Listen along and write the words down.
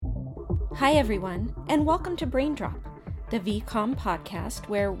Hi, everyone, and welcome to Brain Drop, the VCOM podcast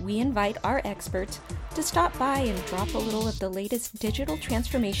where we invite our experts to stop by and drop a little of the latest digital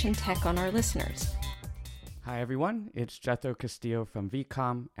transformation tech on our listeners. Hi, everyone. It's Jethro Castillo from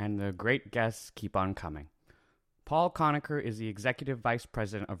VCOM, and the great guests keep on coming. Paul Connaker is the Executive Vice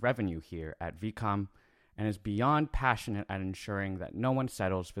President of Revenue here at VCOM and is beyond passionate at ensuring that no one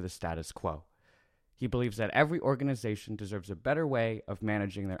settles for the status quo. He believes that every organization deserves a better way of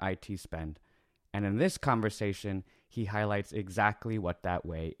managing their IT spend, and in this conversation, he highlights exactly what that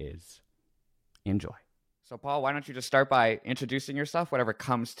way is. Enjoy. So, Paul, why don't you just start by introducing yourself, whatever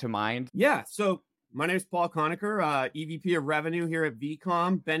comes to mind? Yeah, so my name is Paul Connaker, EVP of Revenue here at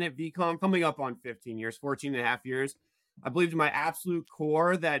VCOM. Been at VCOM coming up on 15 years, 14 and a half years. I believe to my absolute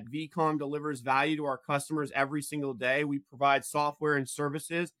core that VCOM delivers value to our customers every single day. We provide software and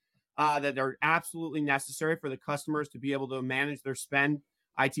services that are absolutely necessary for the customers to be able to manage their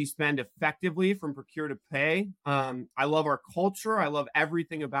IT spend effectively from procure to pay. I love our culture. I love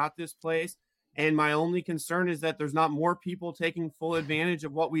everything about this place. And my only concern is that there's not more people taking full advantage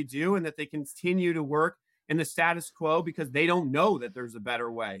of what we do and that they continue to work in the status quo because they don't know that there's a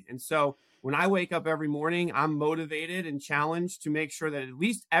better way. And so when I wake up every morning, I'm motivated and challenged to make sure that at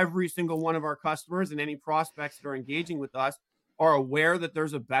least every single one of our customers and any prospects that are engaging with us are aware that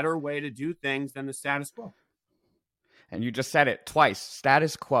there's a better way to do things than the status quo. And you just said it twice,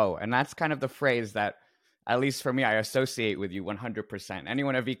 status quo. And that's kind of the phrase that, at least for me, I associate with you 100%.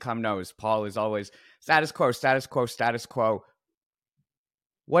 Anyone at VCOM knows Paul is always status quo, status quo, status quo.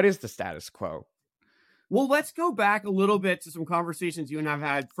 What is the status quo? Well, let's go back a little bit to some conversations you and I've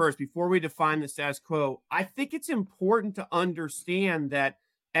had first before we define the status quo. I think it's important to understand that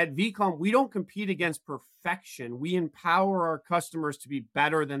at VCOM, we don't compete against perfection. We empower our customers to be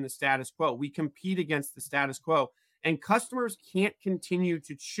better than the status quo. We compete against the status quo. And customers can't continue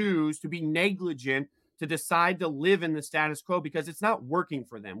to choose to be negligent to decide to live in the status quo because it's not working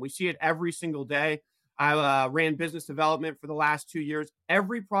for them. We see it every single day. I ran business development for the last 2 years.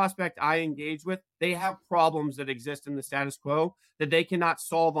 Every prospect I engage with, they have problems that exist in the status quo that they cannot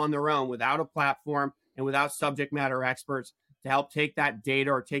solve on their own without a platform and without subject matter experts to help take that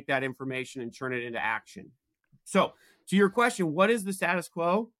data or take that information and turn it into action. So to your question, what is the status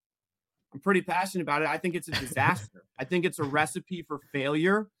quo? I'm pretty passionate about it. I think it's a disaster. I think it's a recipe for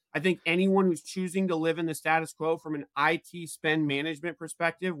failure. I think anyone who's choosing to live in the status quo from an IT spend management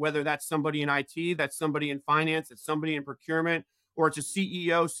perspective, whether that's somebody in IT, that's somebody in finance, it's somebody in procurement, or it's a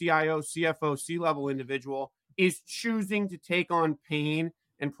CEO, CIO, CFO, C-level individual, is choosing to take on pain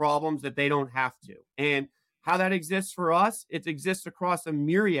and problems that they don't have to. And how that exists for us, it exists across a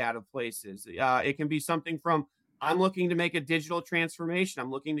myriad of places. It can be something from, I'm looking to make a digital transformation.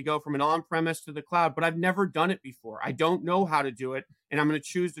 I'm looking to go from an on-premise to the cloud, but I've never done it before. I don't know how to do it, and I'm going to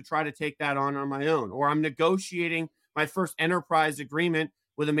choose to try to take that on my own. Or I'm negotiating my first enterprise agreement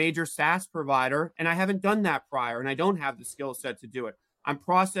with a major SaaS provider, and I haven't done that prior, and I don't have the skill set to do it. I'm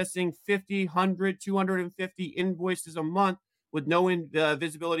processing 50, 100, 250 invoices a month with no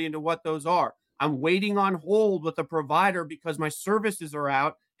visibility into what those are. I'm waiting on hold with a provider because my services are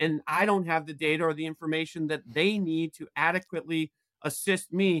out and I don't have the data or the information that they need to adequately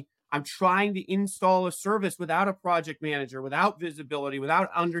assist me. I'm trying to install a service without a project manager, without visibility,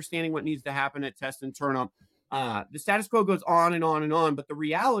 without understanding what needs to happen at test and turn up. The status quo goes on and on and on, but the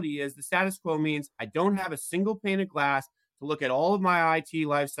reality is the status quo means I don't have a single pane of glass to look at all of my IT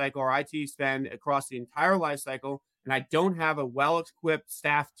lifecycle or IT spend across the entire lifecycle, and I don't have a well-equipped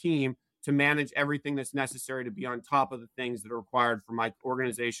staff team to manage everything that's necessary to be on top of the things that are required for my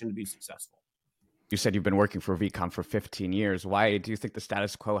organization to be successful. You said you've been working for VCOM for 15 years. Why do you think the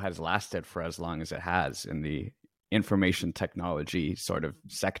status quo has lasted for as long as it has in the information technology sort of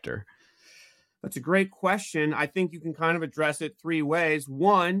sector? That's a great question. I think you can kind of address it three ways.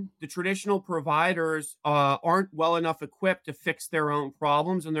 One, the traditional providers aren't well enough equipped to fix their own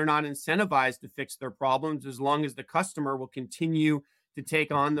problems, and they're not incentivized to fix their problems as long as the customer will continue to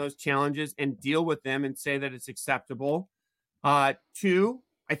take on those challenges and deal with them and say that it's acceptable. Two,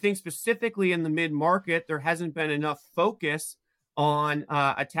 I think specifically in the mid-market, there hasn't been enough focus on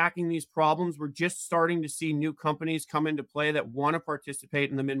attacking these problems. We're just starting to see new companies come into play that want to participate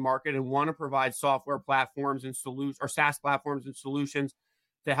in the mid-market and want to provide software platforms and solutions or SaaS platforms and solutions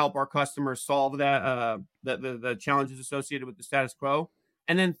to help our customers solve the challenges associated with the status quo.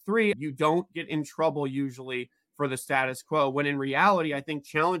 And then three, you don't get in trouble usually for the status quo, when in reality, I think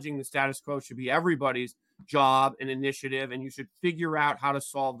challenging the status quo should be everybody's job and initiative, and you should figure out how to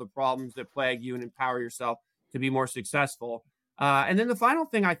solve the problems that plague you and empower yourself to be more successful. And then the final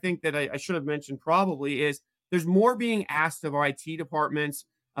thing I think that I should have mentioned probably is there's more being asked of our IT departments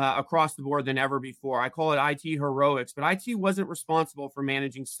across the board than ever before. I call it IT heroics, but IT wasn't responsible for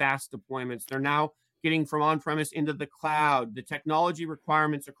managing SaaS deployments. They're now getting from on-premise into the cloud. The technology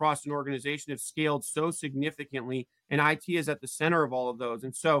requirements across an organization have scaled so significantly, and IT is at the center of all of those.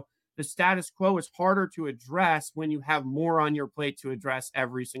 And so the status quo is harder to address when you have more on your plate to address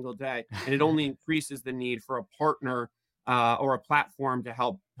every single day, and it only increases the need for a partner or a platform to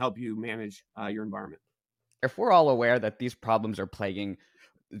help you manage your environment. If we're all aware that these problems are plaguing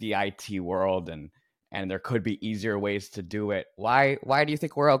the IT world and there could be easier ways to do it, why do you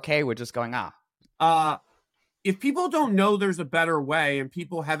think we're okay with just going, if people don't know there's a better way and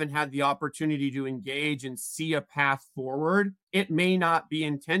people haven't had the opportunity to engage and see a path forward, it may not be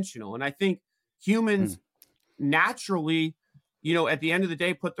intentional. And I think humans naturally, at the end of the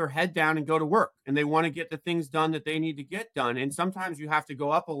day, put their head down and go to work, and they want to get the things done that they need to get done. And sometimes you have to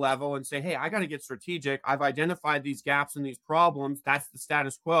go up a level and say, hey, I got to get strategic. I've identified these gaps and these problems. That's the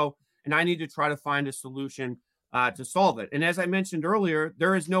status quo. And I need to try to find a solution to solve it. And as I mentioned earlier,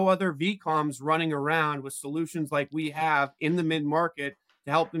 there is no other VCOMs running around with solutions like we have in the mid-market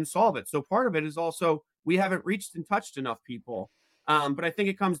to help them solve it. So part of it is also we haven't reached and touched enough people. But I think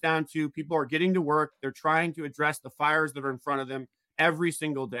it comes down to people are getting to work. They're trying to address the fires that are in front of them every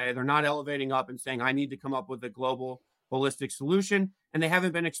single day. They're not elevating up and saying, I need to come up with a global holistic solution. And they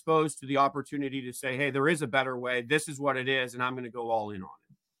haven't been exposed to the opportunity to say, hey, there is a better way. This is what it is. And I'm going to go all in on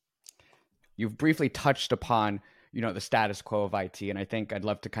it. You've briefly touched upon, the status quo of IT, and I think I'd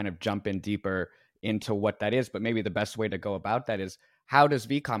love to kind of jump in deeper into what that is, but maybe the best way to go about that is how does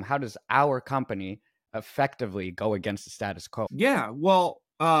our company effectively go against the status quo? Yeah, well,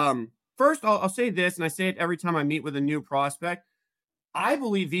 first I'll say this, and I say it every time I meet with a new prospect. I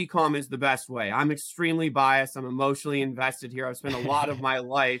believe VCOM is the best way. I'm extremely biased. I'm emotionally invested here. I've spent a lot of my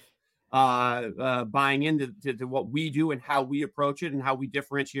life buying into what we do and how we approach it and how we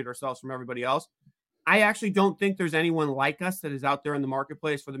differentiate ourselves from everybody else. I actually don't think there's anyone like us that is out there in the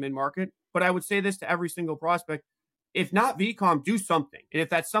marketplace for the mid-market. But I would say this to every single prospect. If not VCOM, do something. And if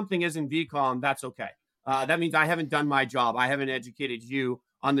that something isn't VCOM, that's okay. That means I haven't done my job. I haven't educated you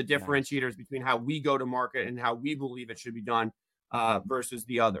on the differentiators between how we go to market and how we believe it should be done versus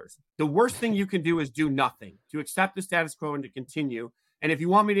the others. The worst thing you can do is do nothing, to accept the status quo and to continue. And if you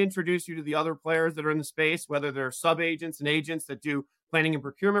want me to introduce you to the other players that are in the space, whether they're sub-agents and agents that do planning and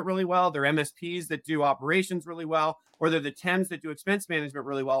procurement really well, they're MSPs that do operations really well, or they're the TEMs that do expense management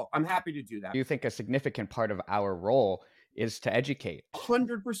really well, I'm happy to do that. Do you think a significant part of our role is to educate?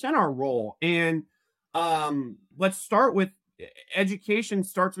 100% our role. And let's start with education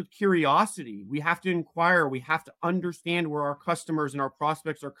starts with curiosity. We have to inquire. We have to understand where our customers and our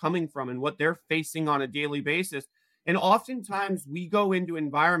prospects are coming from and what they're facing on a daily basis. And oftentimes we go into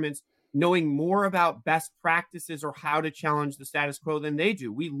environments knowing more about best practices or how to challenge the status quo than they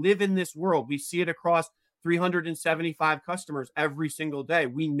do. We live in this world. We see it across 375 customers every single day.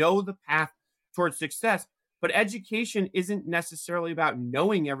 We know the path towards success, but education isn't necessarily about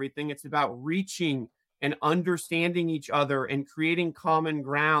knowing everything. It's about reaching and understanding each other and creating common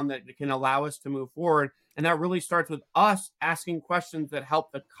ground that can allow us to move forward. And that really starts with us asking questions that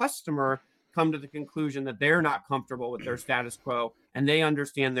help the customer come to the conclusion that they're not comfortable with their status quo and they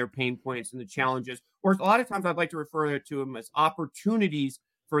understand their pain points and the challenges. Or a lot of times I'd like to refer to them as opportunities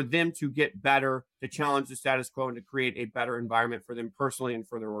for them to get better, to challenge the status quo and to create a better environment for them personally and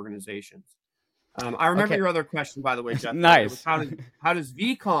for their organizations. I remember your other question, by the way, Jeff. Nice. How does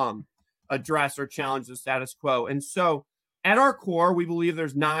VCOM address or challenge the status quo? And so at our core, we believe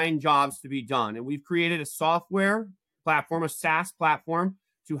there's 9 jobs to be done. And we've created a software platform, a SaaS platform,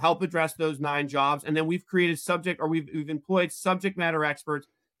 to help address those 9 jobs. And then we've created we've employed subject matter experts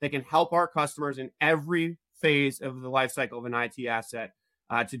that can help our customers in every phase of the life cycle of an IT asset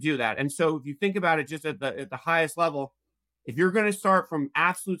to do that. And so if you think about it just at the highest level, if you're going to start from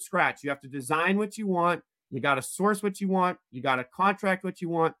absolute scratch, you have to design what you want. You got to source what you want. You got to contract what you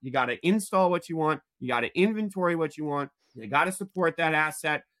want. You got to install what you want. You got to inventory what you want. You got to support that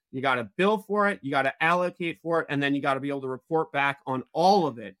asset. You got to bill for it. You got to allocate for it. And then you got to be able to report back on all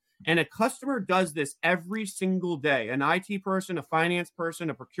of it. And a customer does this every single day. An IT person, a finance person,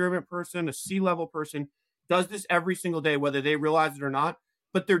 a procurement person, a C-level person does this every single day, whether they realize it or not.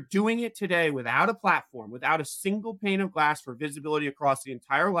 But they're doing it today without a platform, without a single pane of glass for visibility across the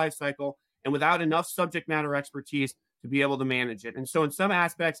entire life cycle, and without enough subject matter expertise to be able to manage it. And so in some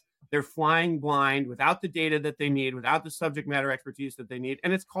aspects, they're flying blind without the data that they need, without the subject matter expertise that they need.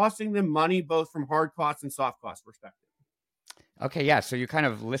 And it's costing them money, both from hard costs and soft cost perspective. Okay, yeah. So you kind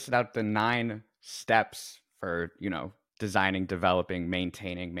of listed out the 9 steps for, designing, developing,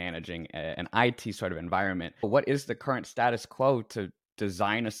 maintaining, managing an IT sort of environment. What is the current status quo to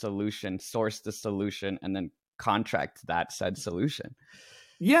design a solution, source the solution, and then contract that said solution?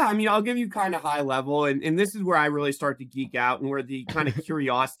 Yeah, I mean, I'll give you kind of high level, and this is where I really start to geek out and where the kind of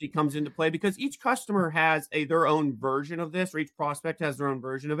curiosity comes into play, because each customer has their own version of this, or each prospect has their own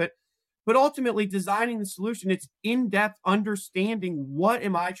version of it. But ultimately, designing the solution, it's in-depth understanding, what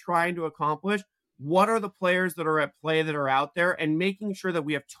am I trying to accomplish? What are the players that are at play that are out there, and making sure that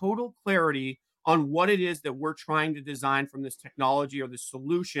we have total clarity on what it is that we're trying to design from this technology or the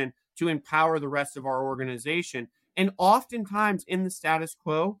solution to empower the rest of our organization. And oftentimes in the status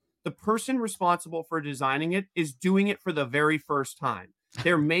quo, the person responsible for designing it is doing it for the very first time.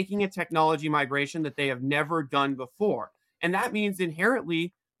 They're making a technology migration that they have never done before. And that means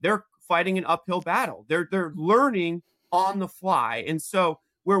inherently they're fighting an uphill battle. They're learning on the fly. And so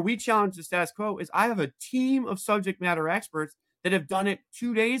where we challenge the status quo is, I have a team of subject matter experts that have done it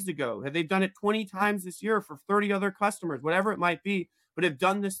 2 days ago. They've done it 20 times this year for 30 other customers, whatever it might be, but have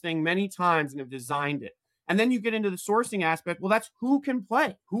done this thing many times and have designed it. And then you get into the sourcing aspect. Well, that's who can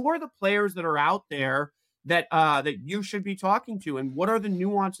play. Who are the players that are out there that that you should be talking to, and what are the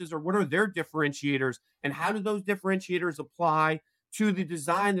nuances, or what are their differentiators, and how do those differentiators apply to the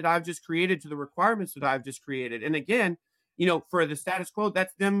design that I've just created, to the requirements that I've just created? And again, for the status quo,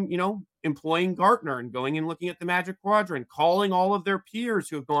 that's them, employing Gartner and going and looking at the Magic Quadrant, calling all of their peers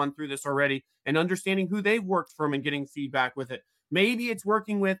who have gone through this already and understanding who they've worked from and getting feedback with it. Maybe it's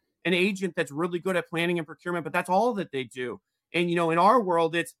working with an agent that's really good at planning and procurement, but that's all that they do. And, in our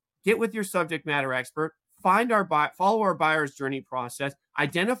world, it's get with your subject matter expert, follow our buyer's journey process,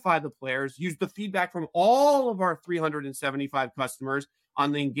 identify the players, use the feedback from all of our 375 customers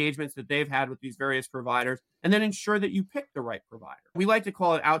on the engagements that they've had with these various providers, and then ensure that you pick the right provider. We like to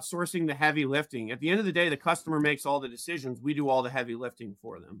call it outsourcing the heavy lifting. At the end of the day, the customer makes all the decisions. We do all the heavy lifting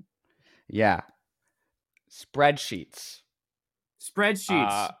for them. Yeah. Spreadsheets.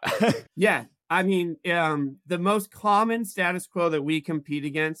 Yeah. I mean, the most common status quo that we compete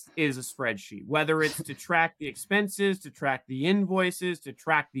against is a spreadsheet, whether it's to track the expenses, to track the invoices, to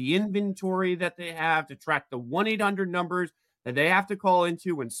track the inventory that they have, to track the 1-800 numbers that they have to call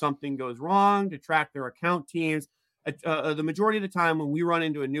into when something goes wrong, to track their account teams. The majority of the time when we run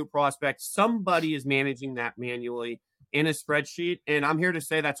into a new prospect, somebody is managing that manually in a spreadsheet. And I'm here to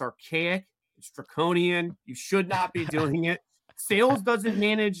say that's archaic. It's draconian. You should not be doing it. Sales doesn't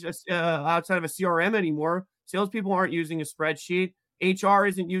manage outside of a CRM anymore. Salespeople aren't using a spreadsheet. HR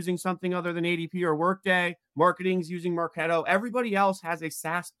isn't using something other than ADP or Workday. Marketing's using Marketo. Everybody else has a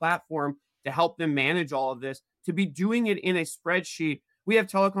SaaS platform to help them manage all of this. To be doing it in a spreadsheet, we have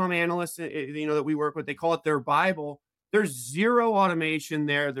telecom analysts, that we work with. They call it their Bible. There's zero automation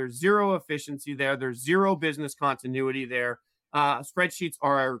there. There's zero efficiency there. There's zero business continuity there. Spreadsheets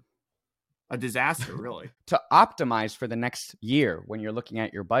are a disaster, really. To optimize for the next year, when you're looking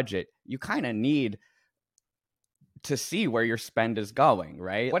at your budget, you kind of need to see where your spend is going,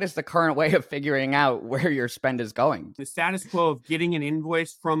 right? What is the current way of figuring out where your spend is going? The status quo of getting an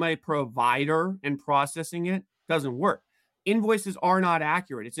invoice from a provider and processing it doesn't work. Invoices are not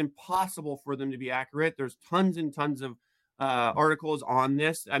accurate. It's impossible for them to be accurate. There's tons and tons of articles on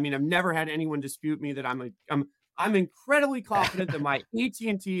this. I mean, I've never had anyone dispute me that I'm incredibly confident that my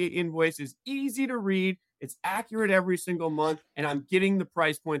AT&T invoice is easy to read. It's accurate every single month, and I'm getting the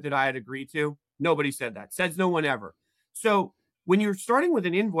price point that I had agreed to. Nobody said that. Says no one ever. So when you're starting with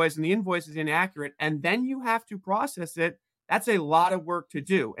an invoice and the invoice is inaccurate, and then you have to process it, that's a lot of work to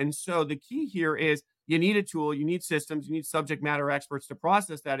do. And so the key here is you need a tool, you need systems, you need subject matter experts to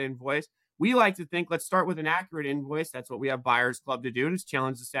process that invoice. We like to think, let's start with an accurate invoice. That's what we have Buyers Club to do, to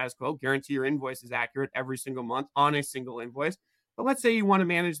challenge the status quo, guarantee your invoice is accurate every single month on a single invoice. But let's say you want to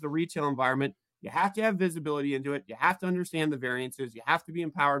manage the retail environment. You have to have visibility into it. You have to understand the variances. You have to be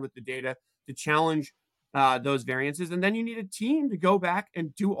empowered with the data to challenge those variances. And then you need a team to go back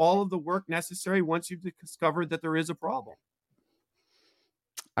and do all of the work necessary once you've discovered that there is a problem.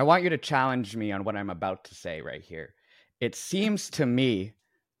 I want you to challenge me on what I'm about to say right here. It seems to me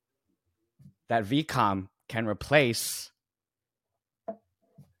that VCOM can replace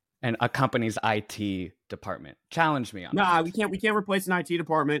a company's IT department. Challenge me on that. No, we can't replace an IT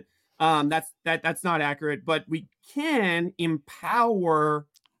department. That's not accurate, but we can empower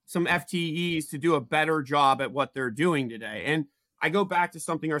some FTEs to do a better job at what they're doing today. And I go back to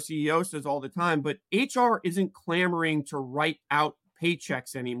something our CEO says all the time, but HR isn't clamoring to write out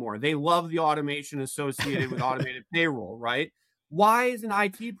paychecks anymore. They love the automation associated with automated payroll, right? Why is an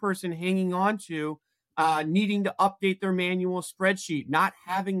IT person hanging on to needing to update their manual spreadsheet, not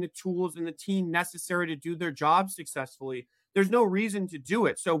having the tools and the team necessary to do their job successfully? there's no reason to do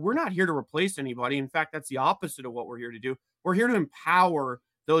it. So we're not here to replace anybody. In fact, that's the opposite of what we're here to do. We're here to empower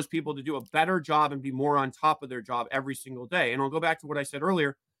those people to do a better job and be more on top of their job every single day. And I'll go back to what I said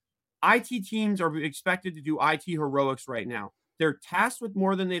earlier. IT teams are expected to do IT heroics right now. They're tasked with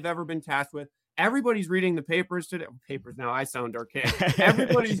more than they've ever been tasked with. Everybody's reading the papers today. Papers now, I sound archaic.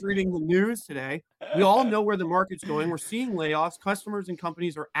 Everybody's reading the news today. We all know where the market's going. We're seeing layoffs. Customers and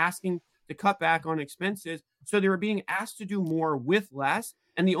companies are asking to cut back on expenses. So they're being asked to do more with less.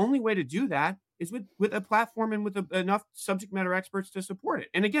 And the only way to do that is with a platform and with enough subject matter experts to support it.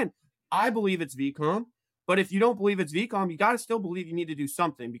 And again, I believe it's VCOM. But if you don't believe it's VCOM, you got to still believe you need to do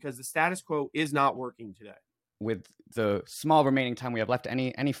something because the status quo is not working today. With the small remaining time we have left,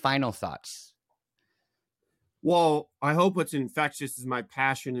 any final thoughts? Well, I hope what's infectious is my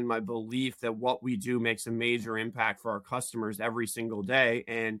passion and my belief that what we do makes a major impact for our customers every single day.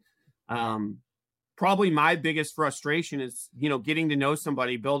 And probably my biggest frustration is, getting to know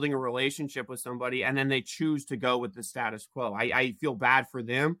somebody, building a relationship with somebody, and then they choose to go with the status quo. I feel bad for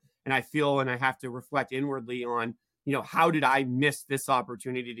them. And I have to reflect inwardly on, how did I miss this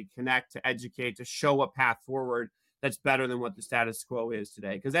opportunity to connect, to educate, to show a path forward that's better than what the status quo is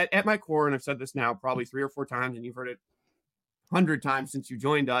today? Because at my core, and I've said this now probably 3 or 4 times, and you've heard it 100 times since you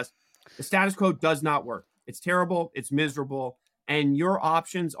joined us, the status quo does not work. It's terrible. It's miserable. And your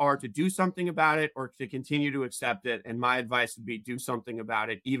options are to do something about it or to continue to accept it. And my advice would be do something about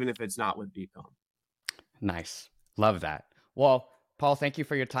it, even if it's not with VCOM. Nice. Love that. Well, Paul, thank you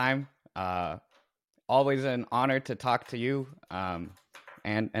for your time. Always an honor to talk to you, and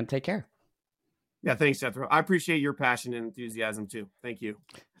take care. Yeah, thanks, Jethro. I appreciate your passion and enthusiasm too. Thank you.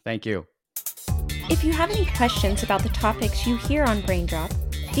 Thank you. If you have any questions about the topics you hear on BrainDrop,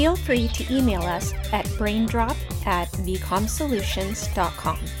 feel free to email us at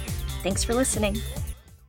braindrop@vcomsolutions.com. Thanks for listening.